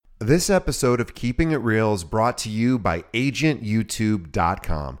This episode of Keeping It Real is brought to you by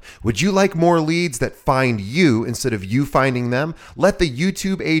agentyoutube.com. Would you like more leads that find you instead of you finding them? Let the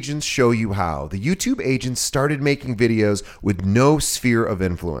YouTube agents show you how. The YouTube agents started making videos with no sphere of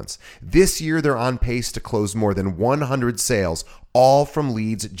influence. This year, they're on pace to close more than 100 sales, all from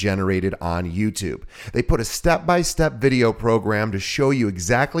leads generated on YouTube. They put a step-by-step video program to show you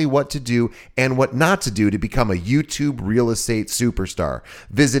exactly what to do and what not to do to become a YouTube real estate superstar.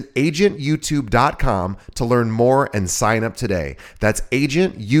 Visit agentyoutube.com to learn more and sign up today. That's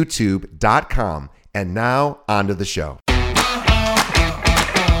agentyoutube.com. And now, on to the show.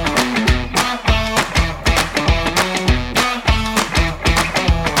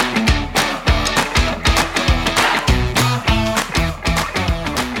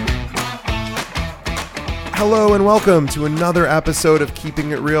 Hello and welcome to another episode of Keeping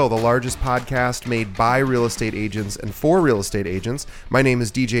It Real, the largest podcast made by real estate agents and for real estate agents. My name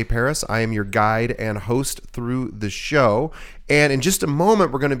is DJ Paris. I am your guide and host through the show. And in just a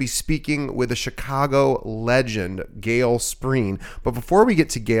moment, we're going to be speaking with a Chicago legend, Gail Spreen. But before we get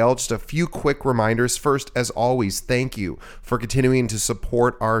to Gail, just a few quick reminders. First, as always, thank you for continuing to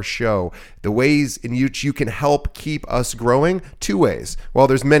support our show. The ways in which you can help keep us growing, two ways. Well,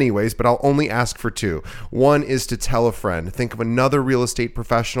 there's many ways, but I'll only ask for two. One is to tell a friend. Think of another real estate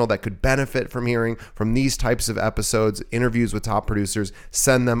professional that could benefit from hearing from these types of episodes, interviews with top producers.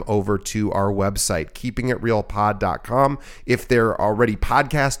 Send them over to our website, keepingitrealpod.com. If they're already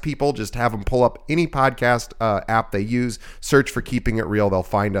podcast people, just have them pull up any podcast app they use, search for Keeping It Real, they'll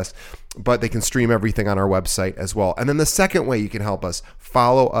find us. But they can stream everything on our website as well. And then the second way you can help us,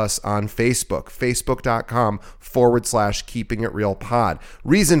 follow us on Facebook, facebook.com/Keeping It Real Pod.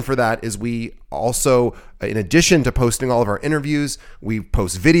 Reason for that is we also, in addition to posting all of our interviews, we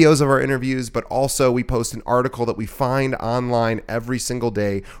post videos of our interviews, but also we post an article that we find online every single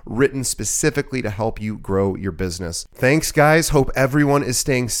day, written specifically to help you grow your business. Thanks, guys. Hope everyone is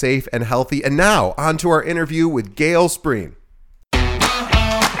staying safe and healthy. And now, on to our interview with Gail Spreen.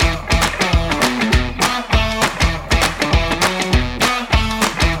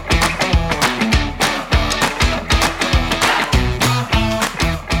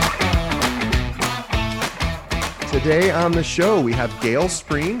 Today on the show, we have Gail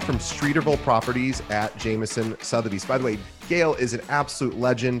Spreen from Streeterville Properties at Jamison Sotheby's. By the way, Gail is an absolute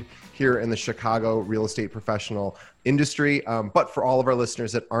legend here in the Chicago real estate professional industry. But for all of our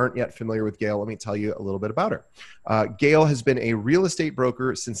listeners that aren't yet familiar with Gail, let me tell you a little bit about her. Gail has been a real estate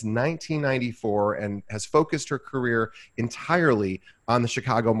broker since 1994 and has focused her career entirely on the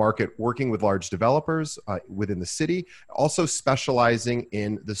Chicago market, working with large developers within the city, also specializing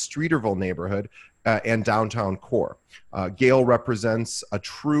in the Streeterville neighborhood and downtown core. Gail represents a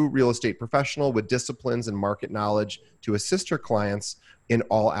true real estate professional with disciplines and market knowledge to assist her clients in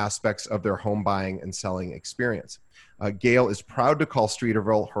all aspects of their home buying and selling experience. Gail is proud to call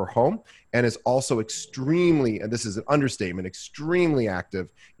Streeterville her home and is also extremely, and this is an understatement, extremely active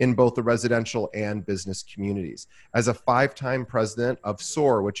in both the residential and business communities. As a 5-time president of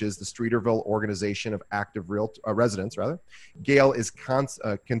SOAR, which is the Streeterville Organization of Active Residents, Gail is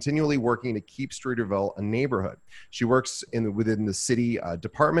continually working to keep Streeterville a neighborhood. She works within the city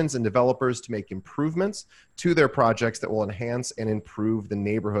departments and developers to make improvements to their projects that will enhance and improve the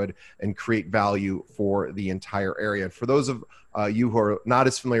neighborhood and create value for the entire area. For those of you who are not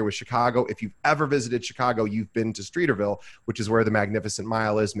as familiar with Chicago, if you've ever visited Chicago, you've been to Streeterville, which is where the Magnificent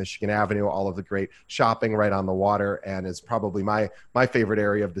Mile is, Michigan Avenue, all of the great shopping right on the water, and is probably my favorite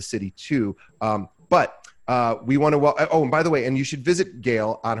area of the city too. But we want to, and by the way, and you should visit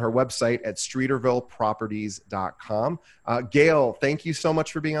Gail on her website at streetervilleproperties.com. Gail, thank you so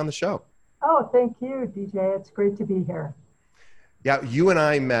much for being on the show. Oh, thank you, DJ. It's great to be here. Yeah, you and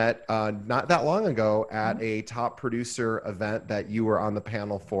I met not that long ago at a top producer event that you were on the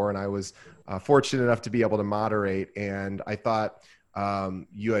panel for, and I was fortunate enough to be able to moderate. And I thought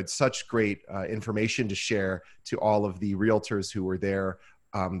you had such great information to share to all of the realtors who were there,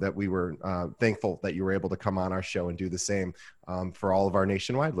 that we were thankful that you were able to come on our show and do the same for all of our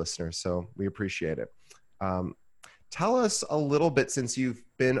nationwide listeners. So we appreciate it. Tell us a little bit, since you've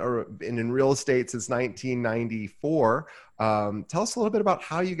been in real estate since 1994. Tell us a little bit about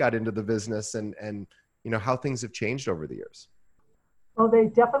how you got into the business and how things have changed over the years. Well, they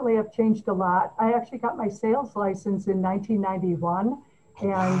definitely have changed a lot. I actually got my sales license in 1991,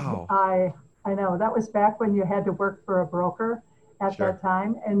 and wow. I know that was back when you had to work for a broker at Sure. that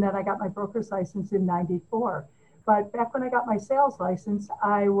time, and then I got my broker's license in 94. But back when I got my sales license,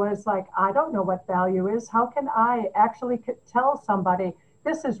 I was like, I don't know what value is. How can I actually tell somebody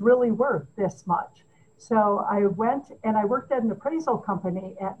this is really worth this much? So I went and I worked at an appraisal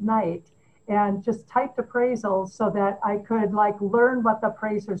company at night and just typed appraisals so that I could like learn what the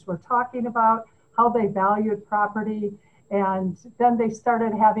appraisers were talking about, how they valued property. And then they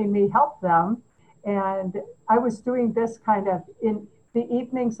started having me help them. And I was doing this kind of in the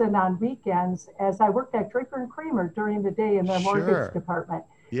evenings and on weekends as I worked at Draper and Kramer during the day in their mortgage Sure. department.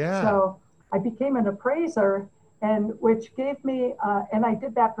 Yeah. So I became an appraiser, and which gave me, and I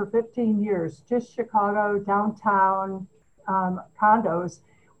did that for 15 years, just Chicago, downtown condos.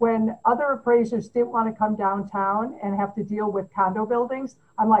 When other appraisers didn't want to come downtown and have to deal with condo buildings,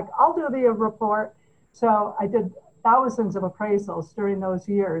 I'm like, I'll do the report. So I did thousands of appraisals during those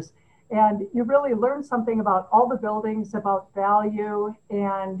years. And you really learn something about all the buildings, about value.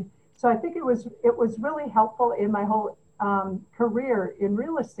 And so I think it was really helpful in my whole career in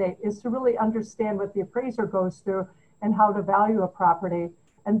real estate is to really understand what the appraiser goes through and how to value a property,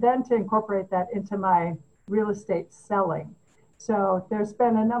 and then to incorporate that into my real estate selling. So there's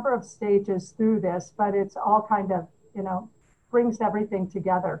been a number of stages through this, but it's all kind of, brings everything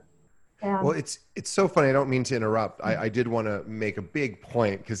together. Well, And it's so funny. I don't mean to interrupt. I did want to make a big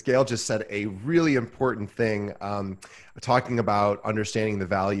point because Gail just said a really important thing, talking about understanding the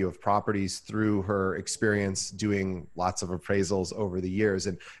value of properties through her experience doing lots of appraisals over the years,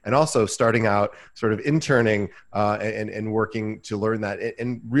 and also starting out sort of interning and working to learn that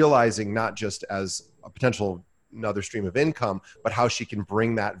and realizing not just as a potential another stream of income, but how she can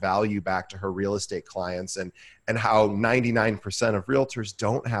bring that value back to her real estate clients, and how 99% of realtors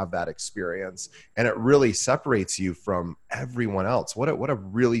don't have that experience. And it really separates you from everyone else. What a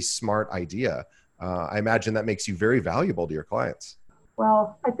really smart idea. I imagine that makes you very valuable to your clients.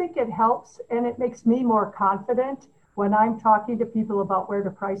 well, I think it helps and it makes me more confident when I'm talking to people about where to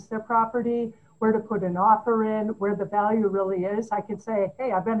price their property, where to put an offer in, where the value really is. I can say,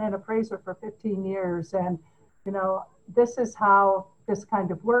 hey, I've been an appraiser for 15 years and, this is how this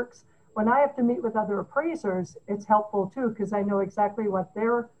kind of works. When I have to meet with other appraisers, it's helpful too, because I know exactly what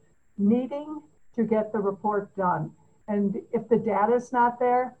they're needing to get the report done. And if the data is not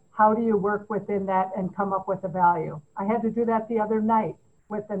there, how do you work within that and come up with a value? I had to do that the other night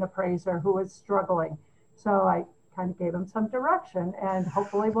with an appraiser who was struggling. So I kind of gave him some direction and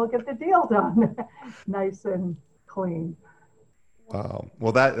hopefully we'll get the deal done nice and clean. Wow.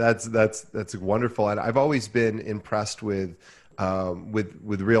 Well, that's wonderful, and I've always been impressed with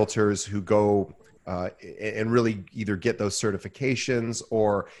realtors who go and really either get those certifications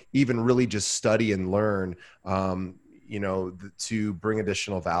or even really just study and learn, to bring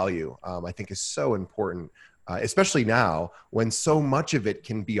additional value. I think is so important, especially now when so much of it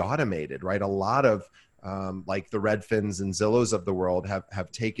can be automated, right? A lot of like the Redfins and Zillows of the world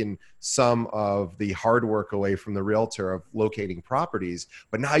have taken some of the hard work away from the realtor of locating properties.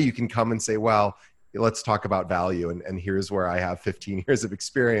 But now you can come and say, well, let's talk about value. And here's where I have 15 years of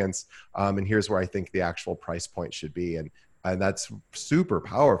experience. And here's where I think the actual price point should be. And that's super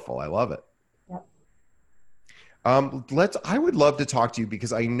powerful. I love it. Yep. I would love to talk to you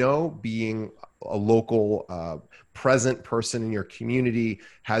because I know being a local present person in your community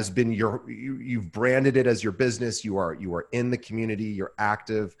has been you've branded it as your business. You are in the community, you're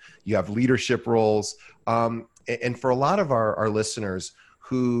active, you have leadership roles. And for a lot of our listeners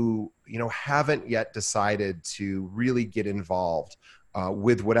who, haven't yet decided to really get involved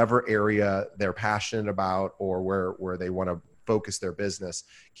with whatever area they're passionate about or where they want to focus their business.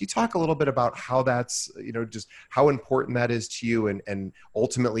 Can you talk a little bit about how that's, just how important that is to you and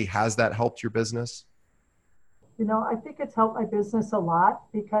ultimately has that helped your business? I think it's helped my business a lot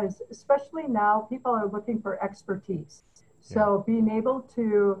because especially now people are looking for expertise. So being able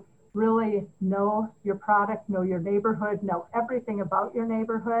to really know your product, know your neighborhood, know everything about your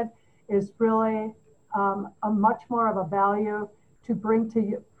neighborhood is really a much more of a value to bring to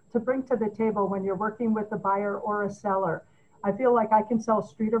you, to bring to the table when you're working with a buyer or a seller. I feel like I can sell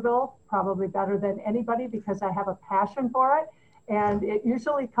Streeterville probably better than anybody because I have a passion for it. And it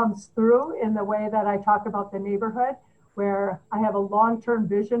usually comes through in the way that I talk about the neighborhood, where I have a long-term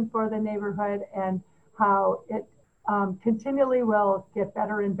vision for the neighborhood and how it continually will get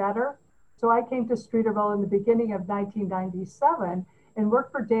better and better. So I came to Streeterville in the beginning of 1997 and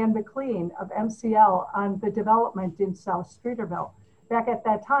worked for Dan McLean of MCL on the development in South Streeterville. Back at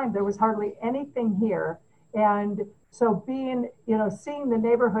that time, there was hardly anything here. And so seeing the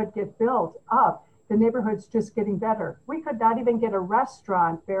neighborhood get built up, the neighborhood's just getting better. We could not even get a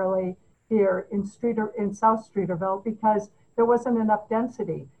restaurant barely here in South Streeterville because there wasn't enough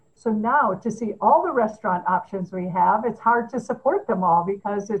density. So now to see all the restaurant options we have, it's hard to support them all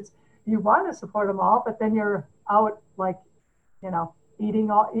because you want to support them all, but then you're out like,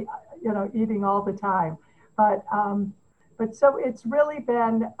 eating all the time. But so it's really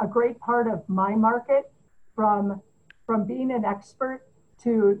been a great part of my market, from being an expert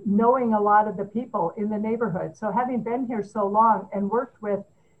to knowing a lot of the people in the neighborhood. So having been here so long and worked with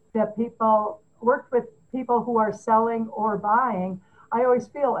people who are selling or buying, I always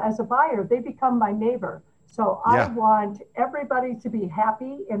feel as a buyer, they become my neighbor. So I Yeah. want everybody to be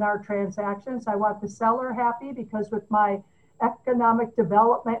happy in our transactions. I want the seller happy, because with my economic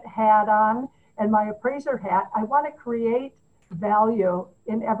development hat on and my appraiser hat, I want to create value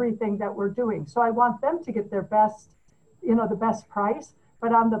in everything that we're doing. So I want them to get their best, the best price.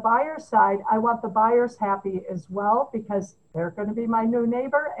 But on the buyer side, I want the buyers happy as well, because they're going to be my new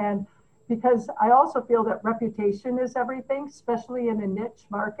neighbor. And because I also feel that reputation is everything, especially in a niche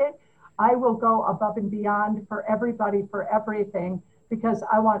market. I will go above and beyond for everybody, for everything, because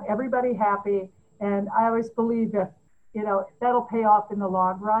I want everybody happy. And I always believe if, that'll pay off in the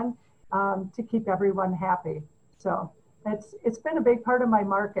long run, to keep everyone happy. So it's been a big part of my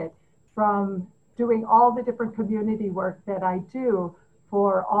market, from doing all the different community work that I do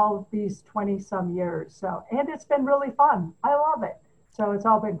for all of these 20 some years. So, and it's been really fun. I love it. So it's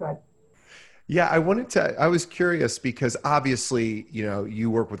all been good. Yeah, I was curious because obviously, you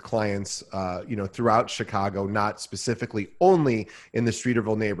work with clients, throughout Chicago, not specifically only in the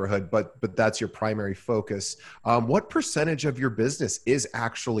Streeterville neighborhood, but that's your primary focus. What percentage of your business is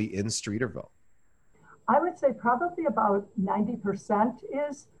actually in Streeterville? I would say probably about 90%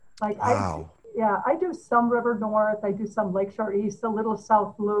 is like, Wow. I do some River North, I do some Lakeshore East, a little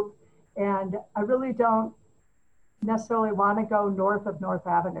South Loop, and I really don't necessarily want to go north of North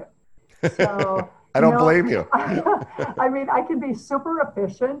Avenue. So, I don't blame you. I mean, I can be super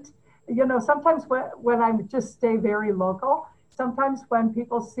efficient. Sometimes when I just stay very local, sometimes when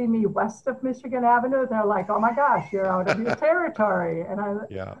people see me west of Michigan Avenue, they're like, oh my gosh, you're out of your territory.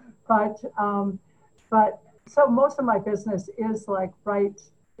 Yeah. But, but so most of my business is like right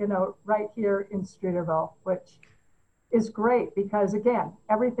here in Streeterville, which is great because again,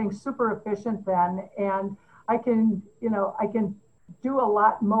 everything's super efficient then. And I can do a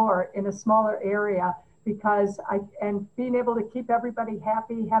lot more in a smaller area because and being able to keep everybody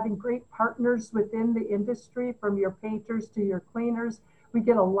happy, having great partners within the industry, from your painters to your cleaners. We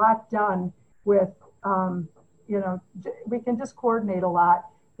get a lot done with, we can just coordinate a lot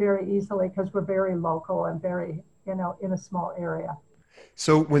very easily because we're very local and very, in a small area.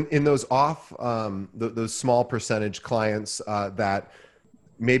 So when in those those small percentage clients that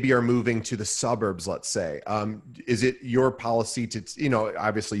maybe are moving to the suburbs, let's say, is it your policy to,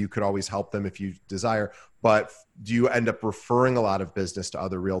 obviously you could always help them if you desire, but do you end up referring a lot of business to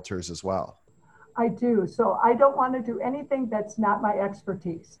other realtors as well? I do. So I don't want to do anything that's not my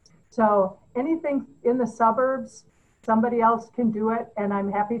expertise. So anything in the suburbs, somebody else can do it, and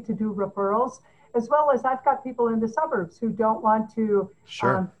I'm happy to do referrals, as well as I've got people in the suburbs who don't want to,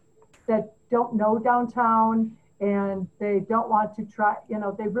 Sure. that don't know downtown, and they don't want to try,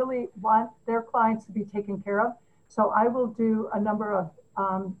 they really want their clients to be taken care of. So I will do a number of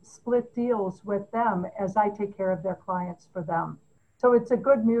split deals with them as I take care of their clients for them. So it's a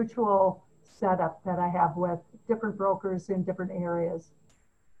good mutual setup that I have with different brokers in different areas.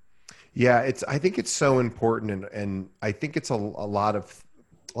 Yeah, I think it's so important, and I think it's a lot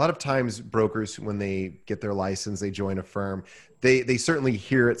of times brokers, when they get their license, they join a firm, they certainly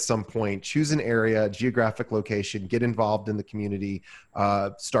hear at some point, choose an area, geographic location, get involved in the community,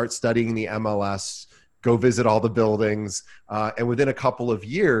 start studying the MLS, go visit all the buildings, and within a couple of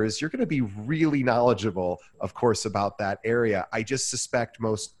years, you're going to be really knowledgeable, of course, about that area. I just suspect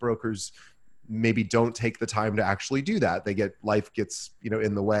most brokers maybe don't take the time to actually do that. Life gets,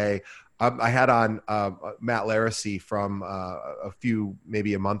 in the way. I had on Matt Laracy from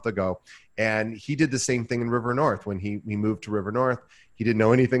maybe a month ago, and he did the same thing in River North. When he moved to River North, he didn't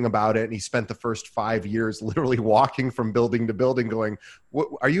know anything about it, and he spent the first 5 years literally walking from building to building going,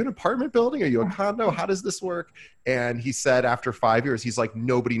 are you an apartment building? Are you a condo? How does this work? And he said after 5 years, he's like,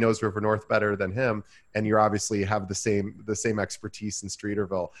 nobody knows River North better than him, and you obviously have the same expertise in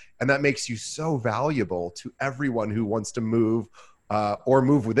Streeterville, and that makes you so valuable to everyone who wants to move or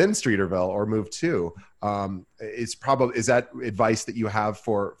move within Streeterville or move to. Is that advice that you have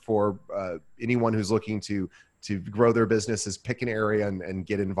for anyone who's looking to grow their business, is pick an area and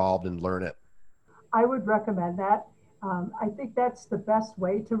get involved and learn it? I would recommend that. I think that's the best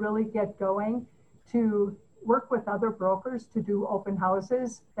way to really get going, to work with other brokers to do open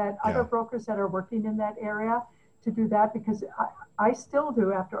houses, that other brokers that are working in that area to do that, because I still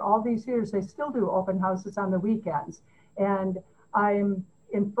do, after all these years, I still do open houses on the weekends. And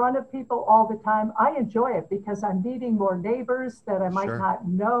in front of people all the time. I enjoy it because I'm meeting more neighbors that I might not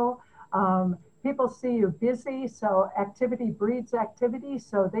know. People see you busy, so activity breeds activity.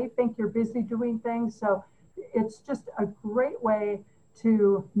 So they think you're busy doing things. So it's just a great way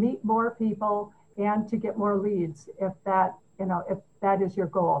to meet more people and to get more leads if that, if that is your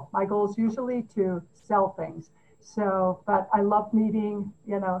goal. My goal is usually to sell things. So, but I love meeting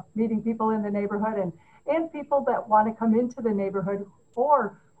people in the neighborhood and people that want to come into the neighborhood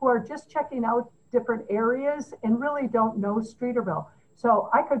or who are just checking out different areas and really don't know Streeterville. So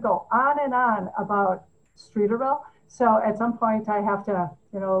I could go on and on about Streeterville. So at some point I have to,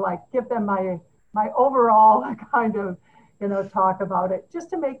 give them my overall kind of, talk about it just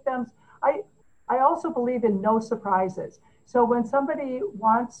to make them, I also believe in no surprises. So when somebody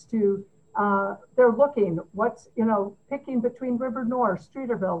wants to, they're looking, picking between River North,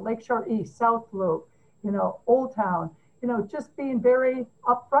 Streeterville, Lakeshore East, South Loop, Old Town, just being very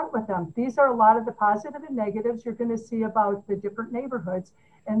upfront with them. These are a lot of the positive and negatives you're going to see about the different neighborhoods.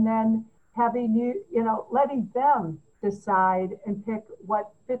 And then having letting them decide and pick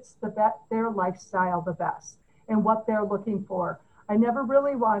what fits their lifestyle the best and what they're looking for. I never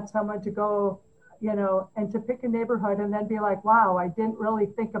really want someone to go, and to pick a neighborhood and then be like, wow, I didn't really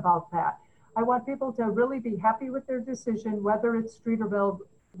think about that. I want people to really be happy with their decision, whether it's Streeterville,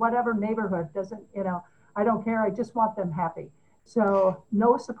 whatever neighborhood, I don't care. I just want them happy. So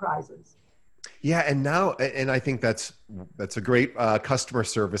no surprises. Yeah, and I think that's a great customer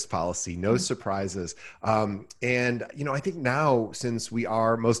service policy. No surprises. And I think now, since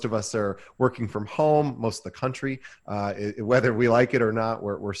most of us are working from home, most of the country, whether we like it or not,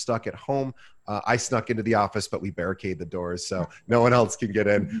 we're stuck at home. I snuck into the office, but we barricade the doors so no one else can get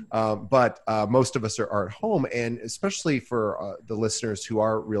in. But most of us are at home, and especially for the listeners who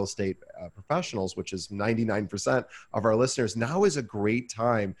are real estate professionals, which is 99% of our listeners, now is a great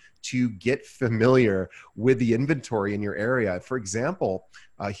time to get familiar with the inventory in your area. For example,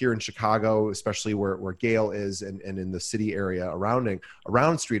 here in Chicago, especially where Gail is and in the city area around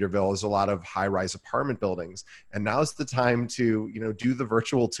Streeterville, is a lot of high-rise apartment buildings. And now's the time to, do the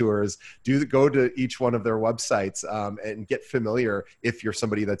virtual tours, go to each one of their websites and get familiar if you're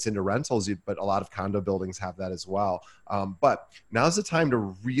somebody that's into rentals, but a lot of condo buildings have that as well. But now's the time to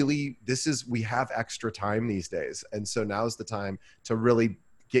really, we have extra time these days. And so now's the time to really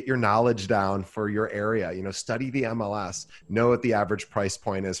get your knowledge down for your area, study the MLS, know what the average price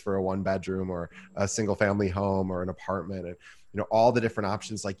point is for a 1-bedroom or a single family home or an apartment, and, all the different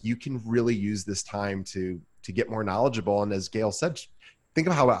options. Like, you can really use this time to get more knowledgeable. And as Gail said, think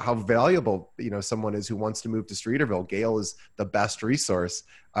of how valuable, someone is who wants to move to Streeterville. Gail is the best resource.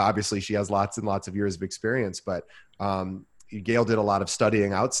 Obviously she has lots and lots of years of experience, but, Gail did a lot of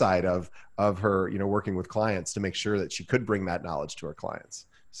studying outside of her, working with clients to make sure that she could bring that knowledge to her clients.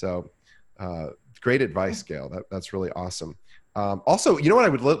 So great advice, Gail. That's really awesome. Also, what I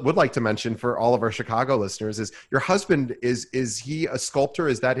would like to mention for all of our Chicago listeners is your husband is he a sculptor?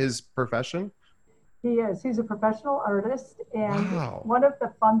 Is that his profession? He is. He's a professional artist. And wow. One of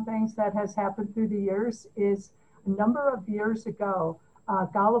the fun things that has happened through the years is a number of years ago,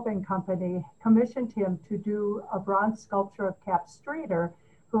 Golub & Company commissioned him to do a bronze sculpture of Cap Streeter,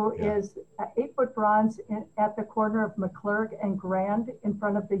 who is 8-foot bronze at the corner of McClurg and Grand in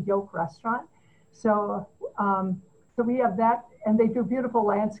front of the Yoke restaurant. So, so we have that, and they do beautiful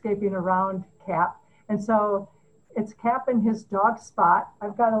landscaping around Cap. And so it's Cap and his dog Spot.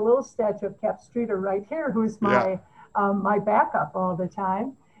 I've got a little statue of Cap Streeter right here, who's my my backup all the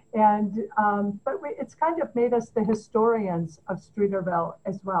time. And it's kind of made us the historians of Streeterville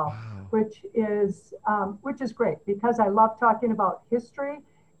as well, which is great because I love talking about history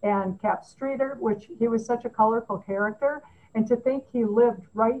and Cap Streeter, which he was such a colorful character, and to think he lived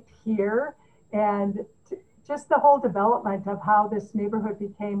right here, and just the whole development of how this neighborhood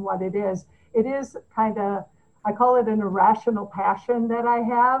became what it is. It is kind of, I call it an irrational passion that I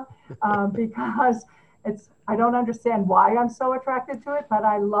have because I don't understand why I'm so attracted to it, but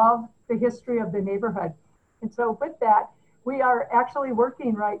I love the history of the neighborhood. And so with that, we are actually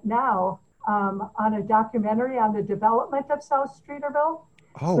working right now on a documentary on the development of South Streeterville.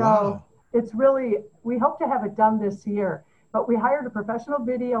 Oh, so wow. It's really, we hope to have it done this year, but we hired a professional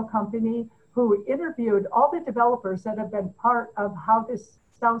video company who interviewed all the developers that have been part of how this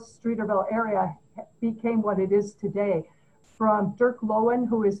South Streeterville area became what it is today. From Dirk Lowen,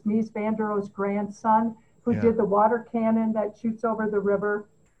 who is Mies van der Rohe's grandson, who did the water cannon that shoots over the river.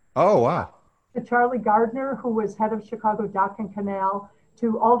 Oh, wow. To Charlie Gardner, who was head of Chicago Dock and Canal,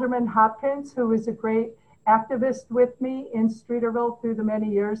 to Alderman Hopkins, who is a great activist with me in Streeterville through the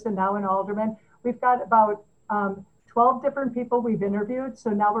many years and now an alderman. We've got about 12 different people we've interviewed.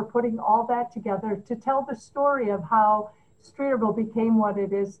 So now we're putting all that together to tell the story of how Streeterville became what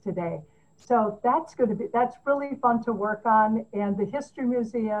it is today. So that's really fun to work on. And the History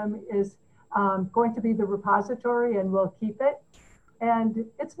Museum is going to be the repository, and we'll keep it. And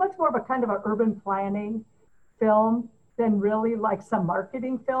it's much more of a kind of an urban planning film than really like some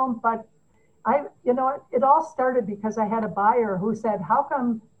marketing film. But it all started because I had a buyer who said, how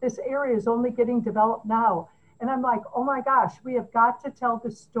come this area is only getting developed now? And I'm like, oh my gosh, we have got to tell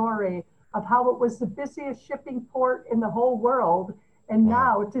the story of how it was the busiest shipping port in the whole world, and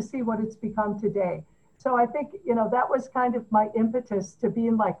now to see what it's become today. So I think, that was kind of my impetus to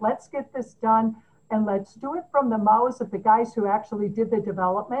being like, let's get this done, and let's do it from the mouths of the guys who actually did the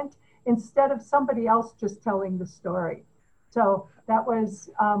development instead of somebody else just telling the story. So that was,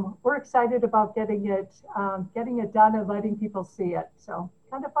 we're excited about getting it done and letting people see it. So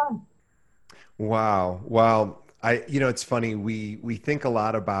kind of fun. Wow. Well, it's funny. We think a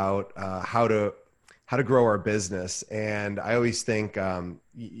lot about how to grow our business, and I always think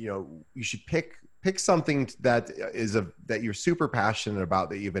you should pick something that you're super passionate about,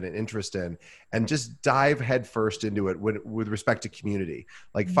 that you've been an interest in, and just dive headfirst into it with respect to community.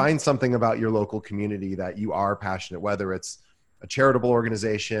 Like find something about your local community that you are passionate, whether it's a charitable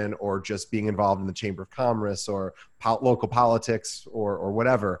organization or just being involved in the Chamber of Commerce or local politics or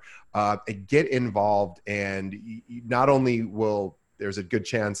whatever. Get involved, and not only will there's a good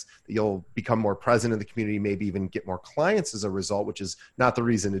chance that you'll become more present in the community, maybe even get more clients as a result, which is not the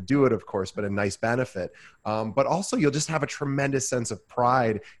reason to do it, of course, but a nice benefit. But also you'll just have a tremendous sense of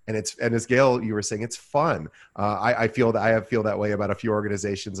pride. And as Gail, you were saying, it's fun. I feel that way about a few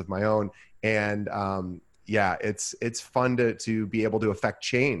organizations of my own. And it's fun to be able to affect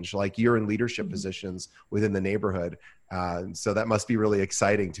change, like you're in leadership positions within the neighborhood. So that must be really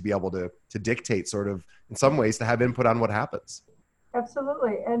exciting to be able to dictate, sort of, in some ways, to have input on what happens.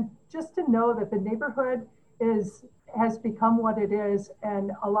 Absolutely. And just to know that the neighborhood has become what it is,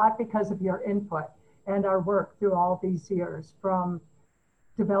 and a lot because of your input and our work through all these years, from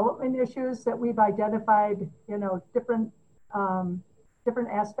development issues that we've identified, different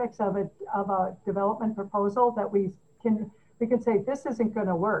aspects of a development proposal that we can say this isn't going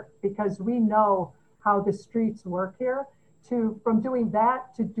to work because we know how the streets work here, from doing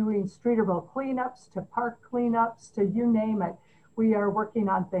that to doing Streeterville cleanups to park cleanups to you name it. We are working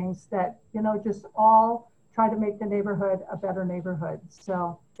on things that, just all try to make the neighborhood a better neighborhood.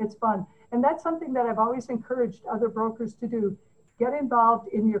 So it's fun. And that's something that I've always encouraged other brokers to do. Get involved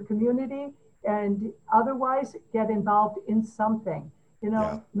in your community, and otherwise get involved in something.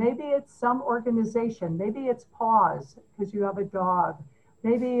 Maybe it's some organization, maybe it's Paws because you have a dog.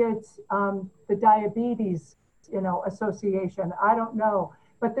 Maybe it's the diabetes, association. I don't know,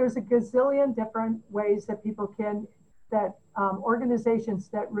 but there's a gazillion different ways that people can, organizations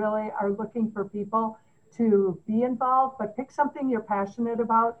that really are looking for people to be involved, but pick something you're passionate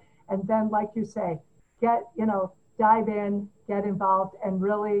about. And then, like you say, dive in, get involved, and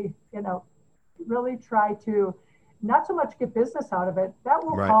really try to not so much get business out of it, that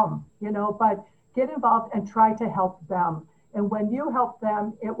will come, but get involved and try to help them. And when you help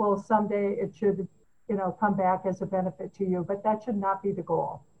them, it should, come back as a benefit to you, but that should not be the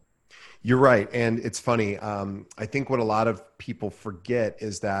goal. You're right. And it's funny. I think what a lot of people forget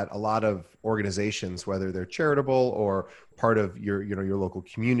is that a lot of organizations, whether they're charitable or part of your local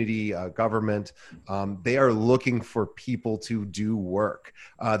community, government, they are looking for people to do work.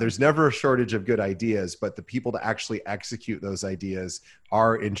 There's never a shortage of good ideas, but the people to actually execute those ideas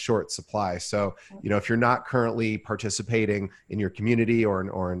are in short supply. So, if you're not currently participating in your community or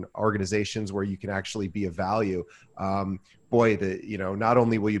in organizations where you can actually be of value, not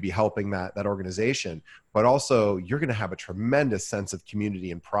only will you be helping that organization, but also you're going to have a tremendous sense of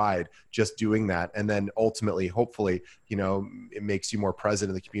community and pride just doing that. And then ultimately, hopefully, it makes you more present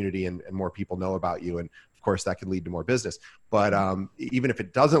in the community and more people know about you. And of course that could lead to more business, but even if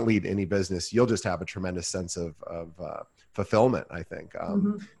it doesn't lead to any business, you'll just have a tremendous sense of fulfillment, I think.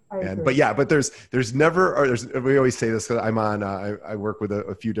 But there's never, we always say this, because I work with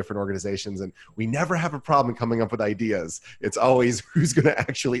a few different organizations, and we never have a problem coming up with ideas. It's always who's going to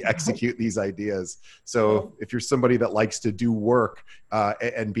actually execute these ideas. So if you're somebody that likes to do work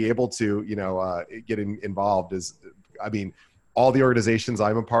and be able to, get involved, all the organizations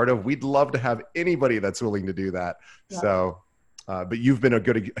I'm a part of, we'd love to have anybody that's willing to do that. Yeah. So, but you've been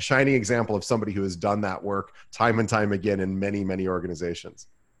a shining example of somebody who has done that work time and time again in many, many organizations.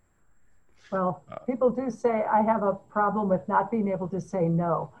 Well, people do say I have a problem with not being able to say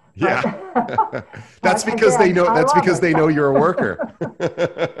no. Yeah. That's because they know you're a worker.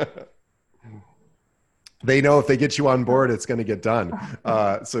 they know if they get you on board, it's going to get done.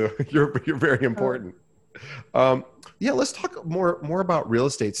 So you're very important. Um, yeah, let's talk more about real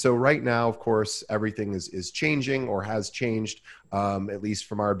estate. So right now, of course, everything is changing or has changed, at least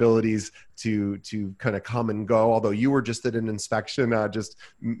from our abilities to kind of come and go. Although you were just at an inspection just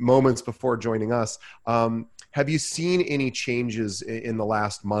moments before joining us. Have you seen any changes in the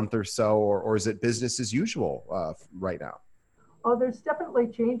last month or so, or is it business as usual right now? Oh, there's definitely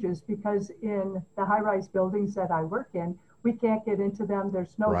changes because in the high-rise buildings that I work in, we can't get into them.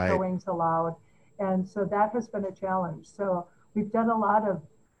 There's no Right. showings allowed. And so that has been a challenge. So we've done a lot of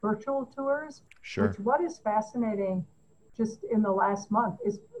virtual tours, which Sure. what is fascinating just in the last month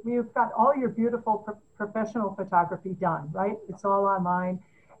is we've got all your beautiful professional photography done, right? It's all online.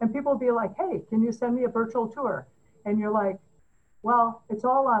 And people will be like, hey, can you send me a virtual tour? And you're like, well, it's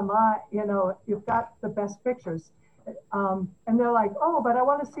all online, you've got the best pictures. And they're like, oh, but I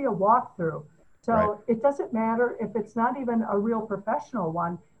want to see a walkthrough. Right. So it doesn't matter if it's not even a real professional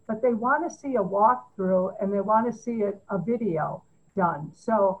one, but they want to see a walkthrough and they want to see a video done.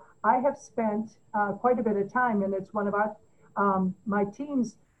 So I have spent quite a bit of time, and it's one of my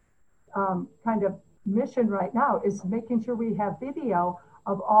team's kind of mission right now is making sure we have video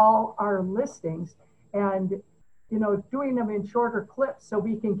of all our listings and doing them in shorter clips so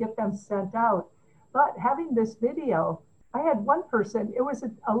we can get them sent out. But having this video, I had one person, it was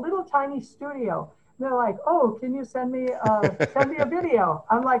a little tiny studio. And they're like, oh, can you send me a video?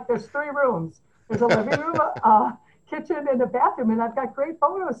 I'm like, there's 3 rooms. There's a living room, a kitchen, and a bathroom, and I've got great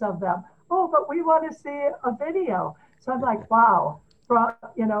photos of them. Oh, but we want to see a video. So I'm like, wow,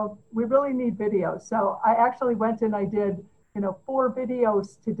 we really need video. So I actually went and I did, 4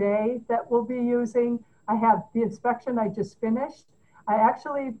 videos today that we'll be using. I have the inspection I just finished. I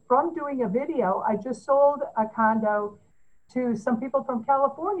actually, from doing a video, I just sold a condo to some people from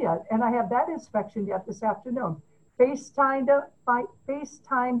California, and I have that inspection yet this afternoon. FaceTimed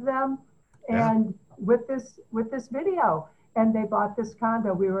them, Yeah. and with this video, and they bought this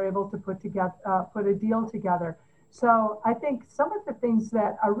condo. We were able to put a deal together. So I think some of the things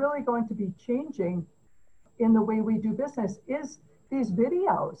that are really going to be changing in the way we do business is these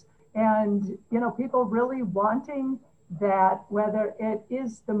videos, and people really wanting that, whether it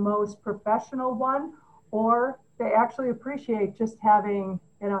is the most professional one or they actually appreciate just having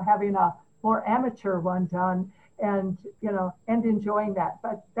a more amateur one done, and enjoying that.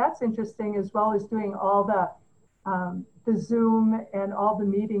 But that's interesting, as well as doing all the Zoom and all the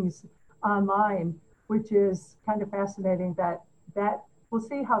meetings online, which is kind of fascinating. That we'll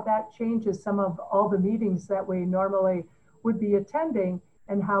see how that changes some of all the meetings that we normally would be attending,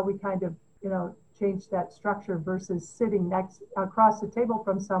 and how we kind of change that structure versus sitting next across the table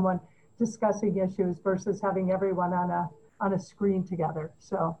from someone discussing issues versus having everyone on a screen together.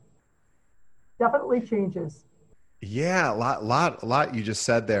 So definitely changes. Yeah, a lot you just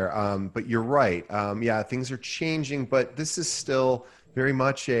said there. But you're right. Yeah, things are changing, but this is still very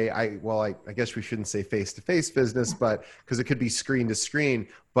much I guess we shouldn't say face-to-face business, but because it could be screen to screen,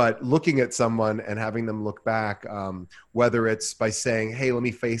 but looking at someone and having them look back, whether it's by saying, hey, let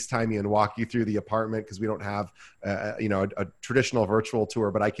me FaceTime you and walk you through the apartment because we don't have, a traditional virtual tour,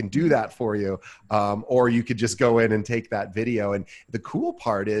 but I can do that for you. Or you could just go in and take that video. And the cool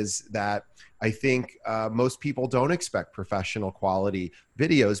part is that I think most people don't expect professional quality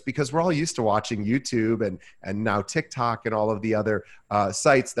videos because we're all used to watching YouTube and now TikTok and all of the other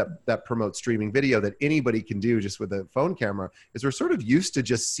sites that promote streaming video that anybody can do just with a phone camera. Is we're sort of used to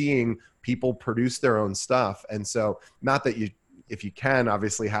just seeing people produce their own stuff. And so not that if you can,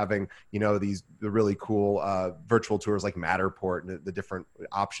 obviously having, the really cool virtual tours like Matterport and the different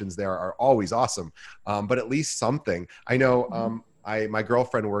options there are always awesome. But at least something. I know my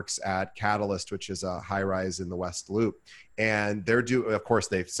girlfriend works at Catalyst, which is a high rise in the West Loop, and of course,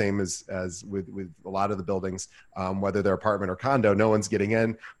 they same as with a lot of the buildings, whether they're apartment or condo, no one's getting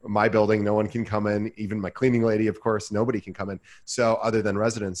in. My building, no one can come in. Even my cleaning lady, of course, nobody can come in. So other than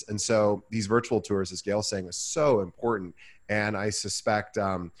residents, and so these virtual tours, as Gail's saying, is so important. And I suspect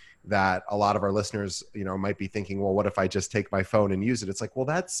that a lot of our listeners, might be thinking, well, what if I just take my phone and use it? It's like, well,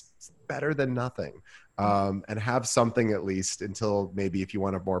 that's better than nothing. And have something at least until maybe if you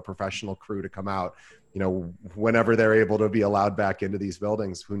want a more professional crew to come out, whenever they're able to be allowed back into these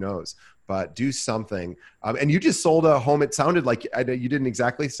buildings, who knows, but do something. And you just sold a home. It sounded like, I know you didn't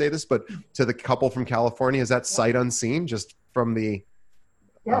exactly say this, but to the couple from California, is that Yep. sight unseen just from the,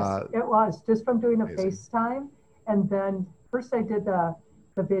 Yes, it was just from doing a amazing. FaceTime. And then first I did the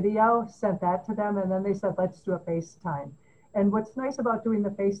video, sent that to them, and then they said, let's do a FaceTime. And what's nice about doing the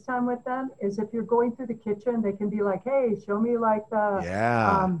FaceTime with them is if you're going through the kitchen, they can be like, hey, show me like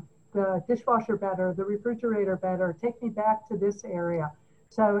Yeah. um, the dishwasher better, the refrigerator better, take me back to this area.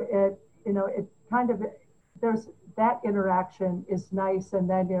 So it kind of, there's that interaction is nice. And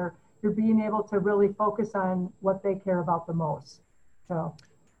then you're being able to really focus on what they care about the most. So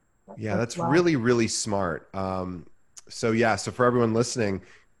yeah, that's really, really smart. So for everyone listening,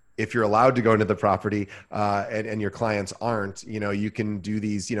 if you're allowed to go into the property and your clients aren't, you can do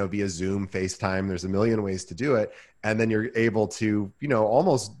these, via Zoom, FaceTime. There's a million ways to do it. And then you're able to,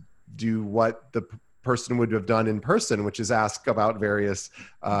 almost do what the person would have done in person, which is ask about various,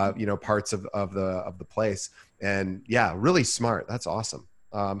 parts of the place. And yeah, really smart. That's awesome.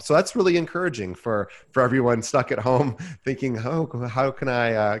 So that's really encouraging for everyone stuck at home thinking, oh, how can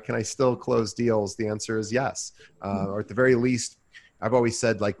I still close deals? The answer is yes. Or at the very least, I've always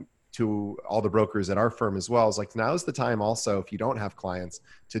said, like, to all the brokers at our firm as well, is like, now's the time also, if you don't have clients,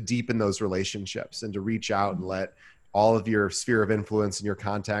 to deepen those relationships and to reach out and let all of your sphere of influence and your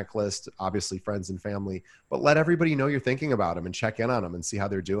contact list, obviously friends and family, but let everybody know you're thinking about them and check in on them and see how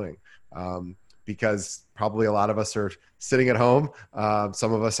they're doing. Because probably a lot of us are sitting at home.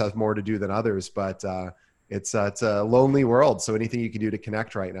 Some of us have more to do than others, but it's a lonely world. So anything you can do to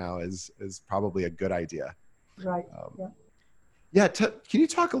connect right now is probably a good idea. Right. Can you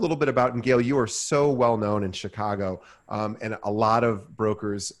talk a little bit about, and Gail, you are so well known in Chicago, and a lot of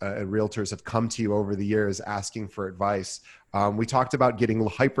brokers and realtors have come to you over the years asking for advice. We talked about getting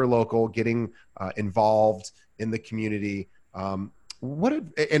hyper local, getting involved in the community.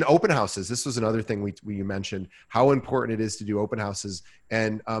 In open houses, this was another thing we mentioned, how important it is to do open houses.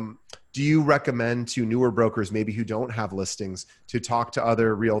 And do you recommend to newer brokers, maybe who don't have listings, to talk to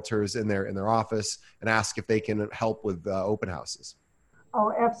other realtors in their office and ask if they can help with open houses?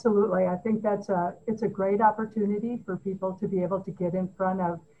 Oh, absolutely. I think it's a great opportunity for people to be able to get in front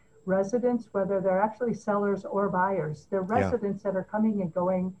of residents, whether they're actually sellers or buyers. They're residents that are coming and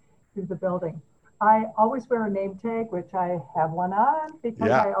going through the building. I always wear a name tag, which I have one on because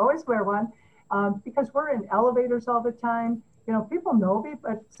I always wear one, because we're in elevators all the time. People know me,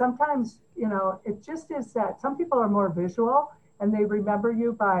 but sometimes, it just is that some people are more visual and they remember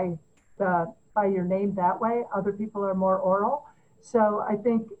you by your name that way. Other people are more oral. So I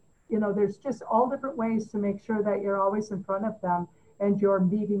think, there's just all different ways to make sure that you're always in front of them and you're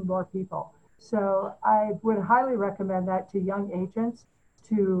meeting more people. So I would highly recommend that to young agents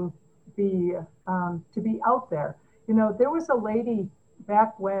to be out there. There was a lady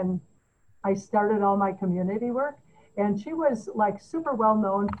back when I started all my community work, and she was like super well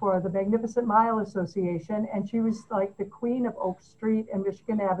known for the Magnificent Mile Association, and she was like the queen of Oak Street and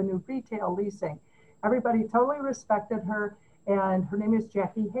Michigan Avenue retail leasing. Everybody totally respected her, and her name is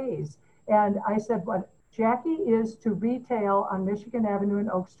Jackie Hayes. And I said, what Jackie is to retail on Michigan Avenue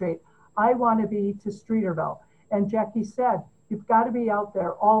and Oak Street, I want to be to Streeterville. And Jackie said, you've got to be out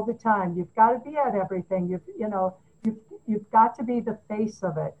there all the time. You've got to be at everything. You've got to be the face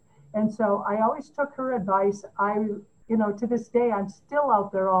of it. And so I always took her advice. To this day, I'm still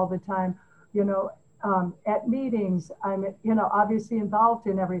out there all the time, at meetings. I'm, obviously involved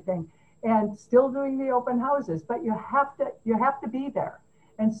in everything and still doing the open houses, but you have to be there.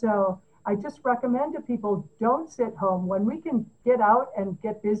 And so I just recommend to people, don't sit home. When we can get out and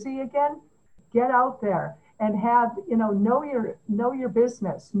get busy again, get out there and have, know your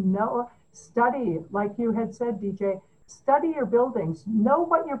business, study, like you had said, DJ, study your buildings, know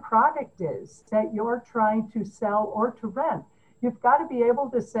what your product is that you're trying to sell or to rent. You've got to be able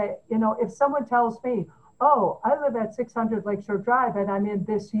to say, if someone tells me, oh, I live at 600 Lakeshore Drive and I'm in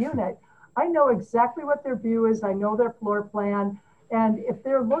this unit, I know exactly what their view is. I know their floor plan. And if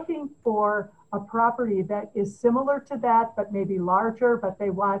they're looking for a property that is similar to that, but maybe larger, but they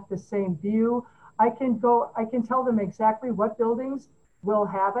want the same view, I can tell them exactly what buildings will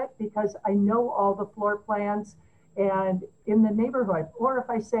have it because I know all the floor plans and in the neighborhood. Or if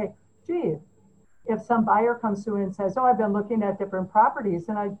I say, gee, if some buyer comes to me and says, oh, I've been looking at different properties,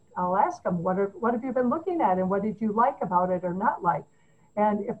 and I'll ask them, what have you been looking at and what did you like about it or not like?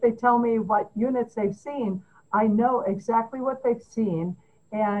 And if they tell me what units they've seen, I know exactly what they've seen,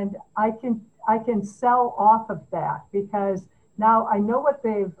 and I can sell off of that because now I know what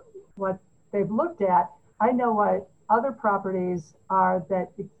they've looked at. I know what other properties are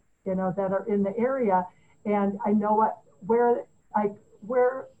that are in the area, and I know what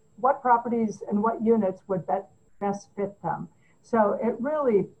properties and what units would best fit them. So it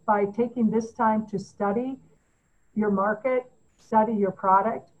really, by taking this time to study your market, study your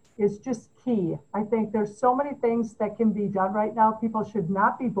product, is just key. I think there's so many things that can be done right now. People should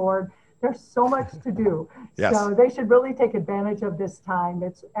not be bored. There's so much to do. Yes. So they should really take advantage of this time.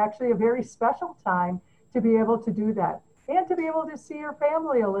 It's actually a very special time to be able to do that. and to be able to see your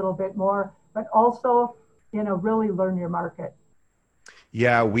family a little bit more, but also, really learn your market.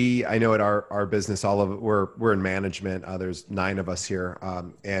 Yeah, I know at our business, all of it, we're in management. There's 9 of us here.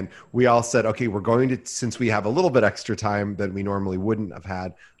 And we all said, okay, we're going to, since we have a little bit extra time than we normally wouldn't have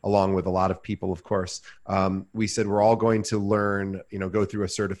had, along with a lot of people, of course, we said, we're all going to learn, go through a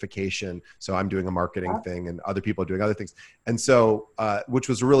certification. So I'm doing a marketing thing and other people are doing other things. And so, which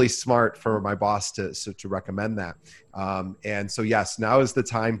was really smart for my boss to recommend that. And so, yes, now is the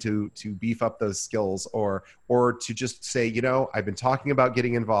time to beef up those skills, or to just say, I've been talking about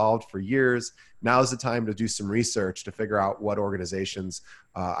getting involved for years. Now is the time to do some research to figure out what organizations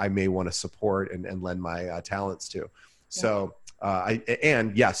I may want to support and lend my talents to. So,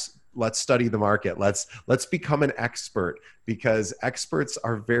 and yes, let's study the market. Let's become an expert, because experts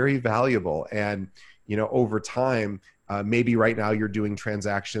are very valuable. And, over time, maybe right now you're doing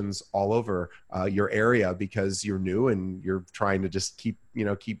transactions all over your area because you're new and you're trying to just keep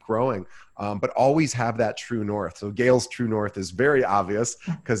growing. But always have that true north. So Gail's true north is very obvious,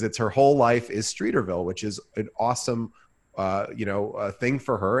 because it's her whole life is Streeterville, which is an awesome thing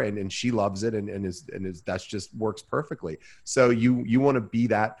for her, and she loves it, and is that's just works perfectly. So you want to be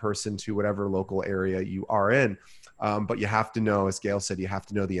that person to whatever local area you are in. But you have to know, as Gail said, you have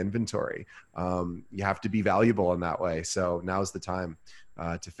to know the inventory. You have to be valuable in that way. So now's the time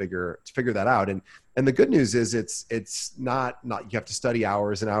to figure that out. And the good news is it's not you have to study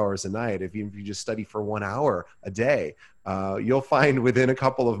hours and hours a night. If you just study for 1 hour a day, you'll find within a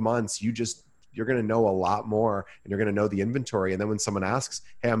couple of months, you're going to know a lot more, and you're going to know the inventory. And then when someone asks,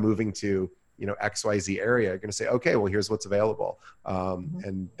 hey, I'm moving to, XYZ area, you're going to say, okay, well, here's what's available.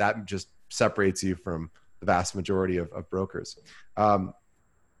 And that just separates you from the vast majority of brokers. So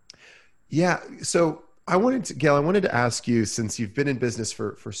Gail, I wanted to ask you, since you've been in business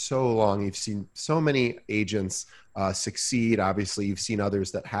for so long, you've seen so many agents succeed. Obviously, you've seen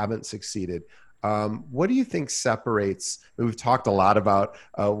others that haven't succeeded. What do you think separates? We've talked a lot about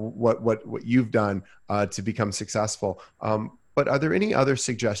what you've done to become successful. But are there any other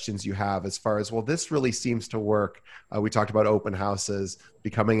suggestions you have as far as, well, this really seems to work? We talked about open houses,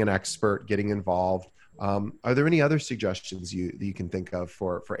 becoming an expert, getting involved. Are there any other suggestions that you can think of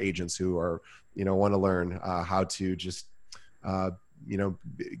for agents who are, want to learn how to just,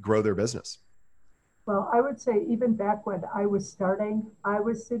 grow their business? Well, I would say even back when I was starting, I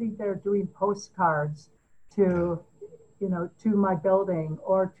was sitting there doing postcards to, to my building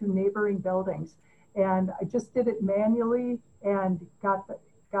or to neighboring buildings. And I just did it manually and got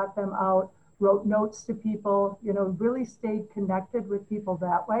them out, wrote notes to people, really stayed connected with people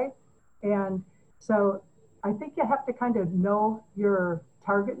that way. And so I think you have to kind of know your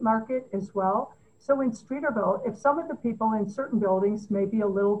target market as well. So in Streeterville, if some of the people in certain buildings may be a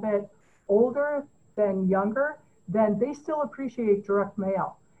little bit older than younger, then they still appreciate direct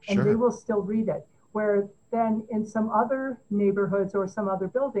mail and Sure. they will still read it. Where then in some other neighborhoods or some other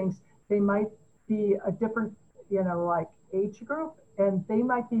buildings, they might be a different, like age group, and they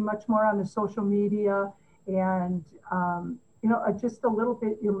might be much more on the social media and, just a little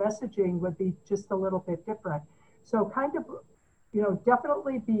bit, your messaging would be just a little bit different. So kind of,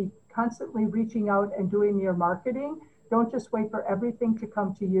 definitely be constantly reaching out and doing your marketing. Don't just wait for everything to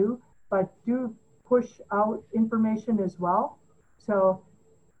come to you, but do push out information as well. So,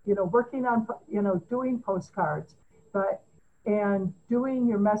 working on, doing postcards, and doing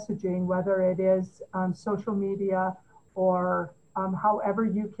your messaging, whether it is on social media or however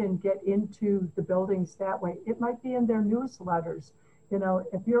you can get into the buildings that way. It might be in their newsletters.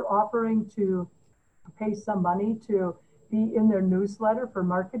 If you're offering to pay some money to be in their newsletter for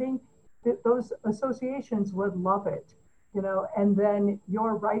marketing, those associations would love it, and then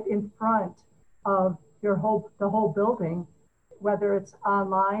you're right in front of the whole building, whether it's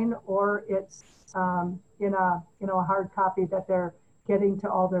online or it's in a hard copy that they're getting to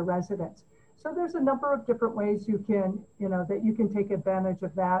all their residents. So there's a number of different ways you can, that you can take advantage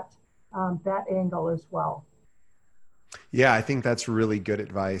of that angle as well. Yeah, I think that's really good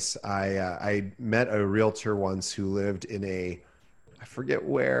advice. I met a realtor once who lived in I forget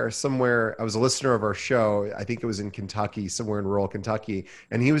where, somewhere. I was a listener of our show. I think it was in Kentucky, somewhere in rural Kentucky.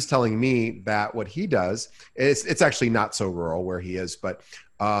 And he was telling me that what he does, it's actually not so rural where he is, but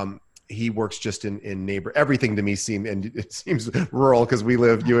he works just in everything to me and it seems rural because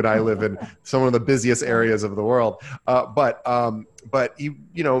you and I live in some of the busiest areas of the world. But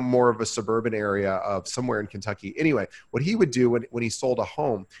more of a suburban area of somewhere in Kentucky. Anyway, what he would do when he sold a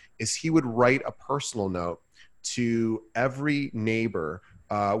home is he would write a personal note to every neighbor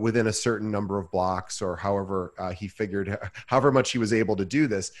within a certain number of blocks, or however he figured, however much he was able to do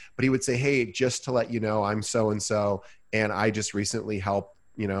this. But he would say, hey, just to let you know, I'm so-and-so. and I just recently helped,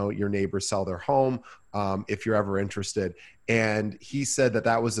 your neighbors sell their home, if you're ever interested. And he said that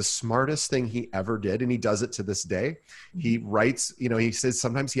that was the smartest thing he ever did. And he does it to this day. He writes, he says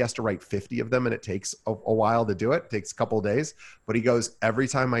sometimes he has to write 50 of them and it takes a while to do it. It takes a couple of days, but he goes, every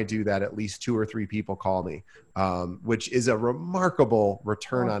time I do that, at least 2 or 3 people call me, which is a remarkable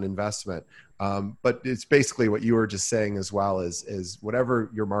return on investment. But it's basically what you were just saying as well, is whatever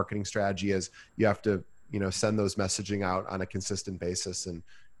your marketing strategy is, you have to, send those messaging out on a consistent basis. And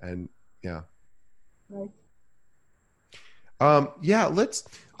yeah. Right.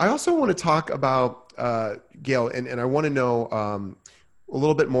 I also want to talk about, Gail, and I want to know, a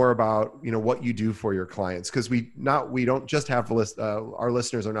little bit more about, what you do for your clients. Cause we don't just have our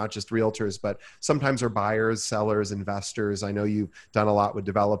listeners are not just realtors, but sometimes are buyers, sellers, investors. I know you've done a lot with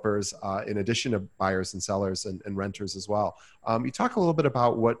developers, in addition to buyers and sellers and renters as well. You talk a little bit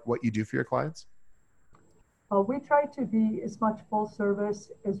about what you do for your clients? We try to be as much full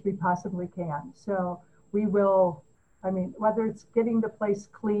service as we possibly can. So we will, whether it's getting the place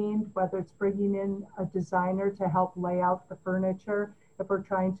cleaned, whether it's bringing in a designer to help lay out the furniture, if we're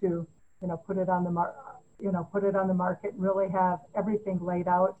trying to, put it on the market and really have everything laid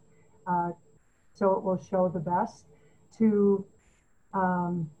out, so it will show the best. To,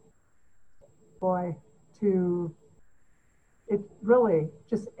 it's really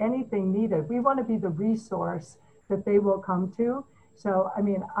just anything needed. We want to be the resource that they will come to. So, I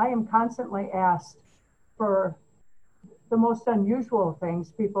am constantly asked for the most unusual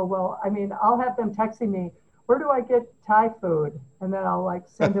things. People will, I'll have them texting me, where do I get Thai food? And then I'll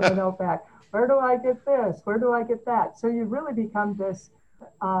send them a note back. Where do I get this? Where do I get that? So you really become this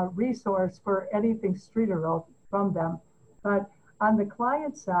resource for anything Streeterville from them. But on the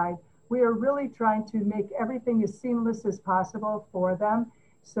client side, we are really trying to make everything as seamless as possible for them,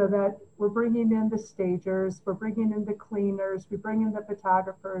 so that we're bringing in the stagers, we're bringing in the cleaners, we bring in the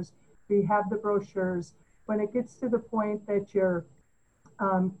photographers, we have the brochures. When it gets to the point that you're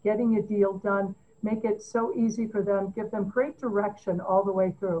getting a deal done, make it so easy for them, give them great direction all the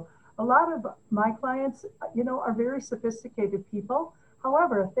way through. A lot of my clients, are very sophisticated people.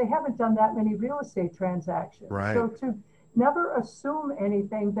 However, they haven't done that many real estate transactions. Right. So to never assume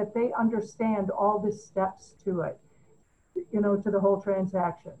anything, that they understand all the steps to it, to the whole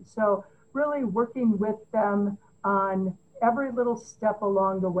transaction. So really working with them on every little step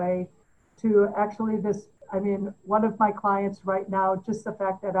along the way to actually one of my clients right now, just the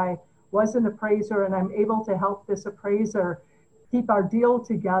fact that I was an appraiser and I'm able to help this appraiser keep our deal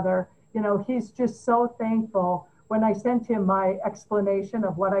together, he's just so thankful. When I sent him my explanation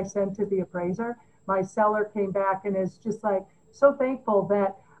of what I sent to the appraiser, my seller came back and is just so thankful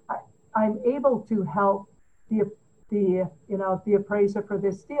that I'm able to help the appraiser for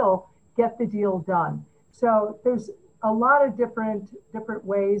this deal get the deal done. So there's a lot of different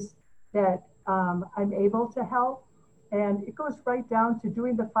ways that I'm able to help. And it goes right down to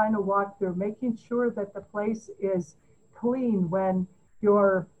doing the final walkthrough, making sure that the place is clean when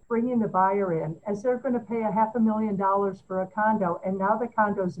you're bringing the buyer in, as they're going to pay $500,000 for a condo, and now the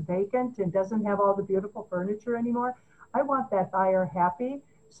condo's vacant and doesn't have all the beautiful furniture anymore. I want that buyer happy,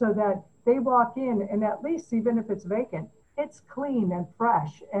 so that they walk in and at least, even if it's vacant, it's clean and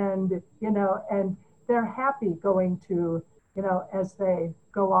fresh, and and they're happy going to, as they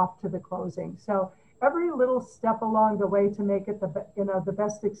go off to the closing. So every little step along the way to make it the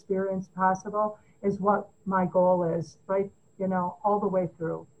best experience possible is what my goal is, right? All the way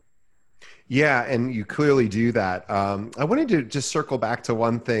through. Yeah, and you clearly do that. I wanted to just circle back to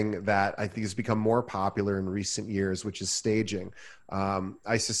one thing that I think has become more popular in recent years, which is staging.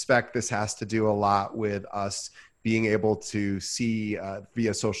 I suspect this has to do a lot with us being able to see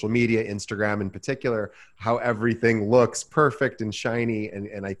via social media, Instagram in particular, how everything looks perfect and shiny.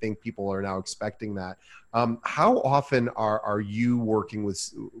 And I think people are now expecting that. How often are you working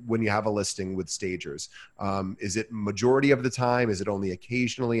with, when you have a listing, with stagers? Is it majority of the time? Is it only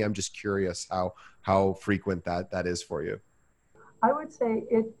occasionally? I'm just curious how frequent that is for you. I would say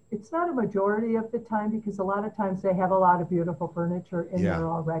it's not a majority of the time, because a lot of times they have a lot of beautiful furniture in there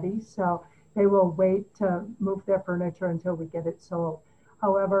already. So they will wait to move their furniture until we get it sold.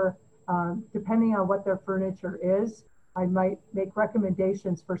 However, depending on what their furniture is, I might make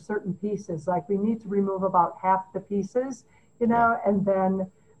recommendations for certain pieces. Like, we need to remove about half the pieces, and then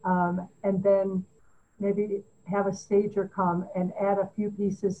maybe have a stager come and add a few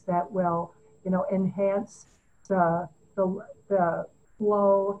pieces that will, enhance the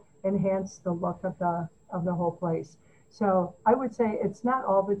flow, enhance the look of the whole place. So I would say it's not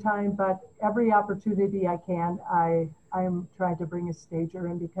all the time, but every opportunity I can, I am trying to bring a stager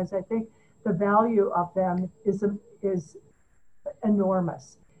in, because I think the value of them is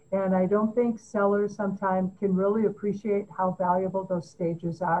enormous. And I don't think sellers sometimes can really appreciate how valuable those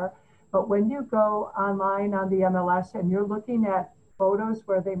stages are. But when you go online on the MLS and you're looking at photos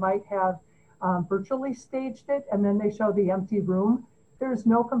where they might have virtually staged it and then they show the empty room, there's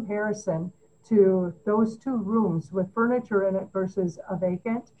no comparison to those two rooms with furniture in it versus a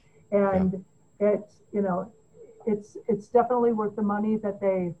vacant. And it's definitely worth the money that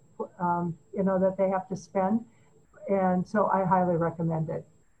they that they have to spend. And so I highly recommend it.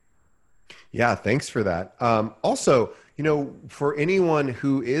 Yeah, thanks for that. Also, for anyone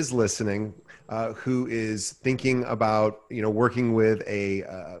who is listening, who is thinking about, working with a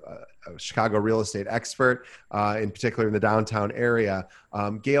Chicago real estate expert, in particular in the downtown area,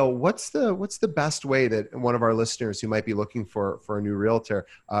 Gail, what's the best way that one of our listeners who might be looking for a new realtor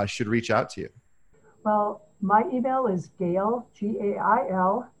should reach out to you? Well, my email is Gail,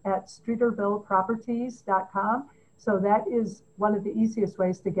 Gail, at streetervilleproperties.com. So that is one of the easiest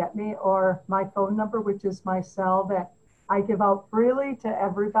ways to get me, or my phone number, which is my cell that I give out freely to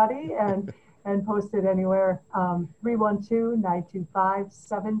everybody and post it anywhere.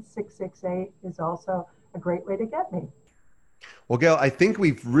 312-925-7668 is also a great way to get me. Well, Gail, I think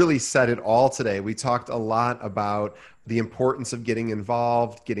we've really said it all today. We talked a lot about the importance of getting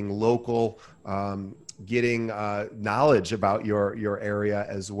involved, getting local, getting knowledge about your area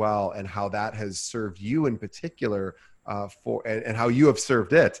as well, and how that has served you in particular and how you have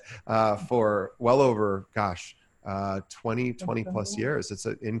served it for well over, 20 plus years. It's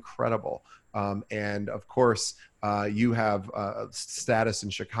incredible. And of course, you have status in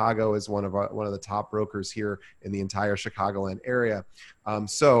Chicago as one of the top brokers here in the entire Chicagoland area.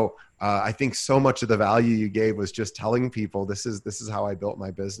 So I think so much of the value you gave was just telling people this is how I built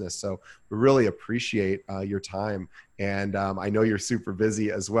my business. So we really appreciate your time, and I know you're super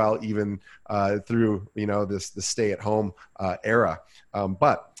busy as well, even through the stay-at-home era.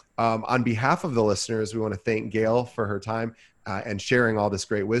 But on behalf of the listeners, we want to thank Gail for her time and sharing all this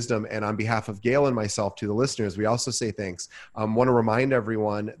great wisdom. And on behalf of Gail and myself to the listeners, we also say thanks. Want to remind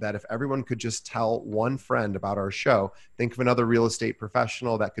everyone that if everyone could just tell one friend about our show, think of another real estate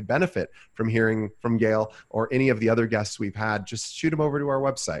professional that could benefit from hearing from Gail or any of the other guests we've had, just shoot them over to our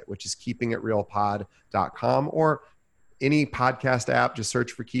website, which is keepingitrealpod.com, or any podcast app, just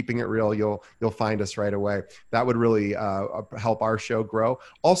search for Keeping It Real. You'll find us right away. That would really help our show grow.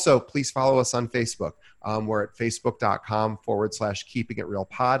 Also, please follow us on Facebook. We're at facebook.com/Keeping It Real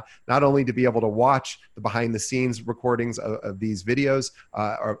Pod, not only to be able to watch the behind the scenes recordings of these videos,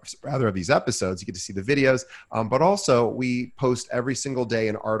 or rather of these episodes, you get to see the videos, but also we post every single day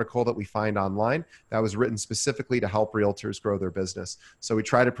an article that we find online that was written specifically to help realtors grow their business. So we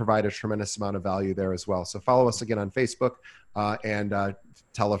try to provide a tremendous amount of value there as well. So follow us again on Facebook and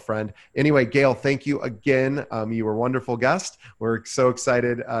tell a friend. Anyway, Gail, thank you again. You were a wonderful guest. We're so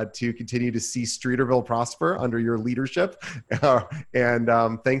excited to continue to see Streeterville prosper under your leadership. And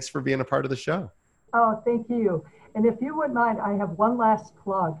thanks for being a part of the show. Oh, thank you. And if you wouldn't mind, I have one last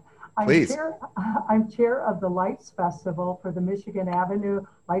plug. Please. I'm chair of the Lights Festival for the Michigan Avenue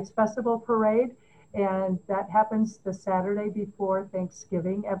Lights Festival Parade. And that happens the Saturday before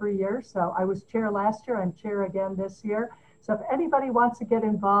Thanksgiving every year. So I was chair last year. I'm chair again this year. So if anybody wants to get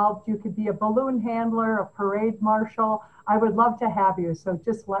involved, you could be a balloon handler, a parade marshal. I would love to have you. So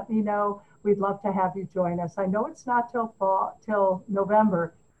just let me know. We'd love to have you join us. I know it's not till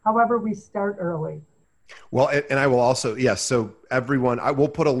November. However, we start early. Well, and I will also, yes. So everyone, I will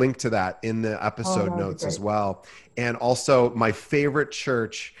put a link to that in the episode notes as well. And also my favorite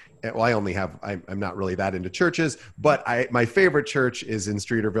church. Well, I'm not really that into churches, but my favorite church is in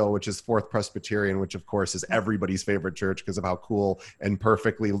Streeterville, which is Fourth Presbyterian, which of course is everybody's favorite church because of how cool and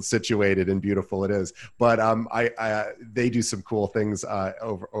perfectly situated and beautiful it is. But they do some cool things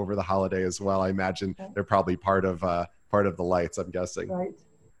over the holiday as well. I imagine they're probably part of the lights, I'm guessing. Right.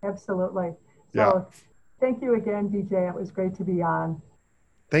 Absolutely. So Thank you again, DJ. It was great to be on.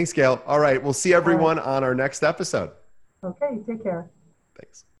 Thanks, Gail. All right. We'll see everyone on our next episode. Okay. Take care.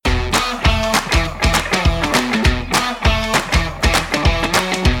 Thanks.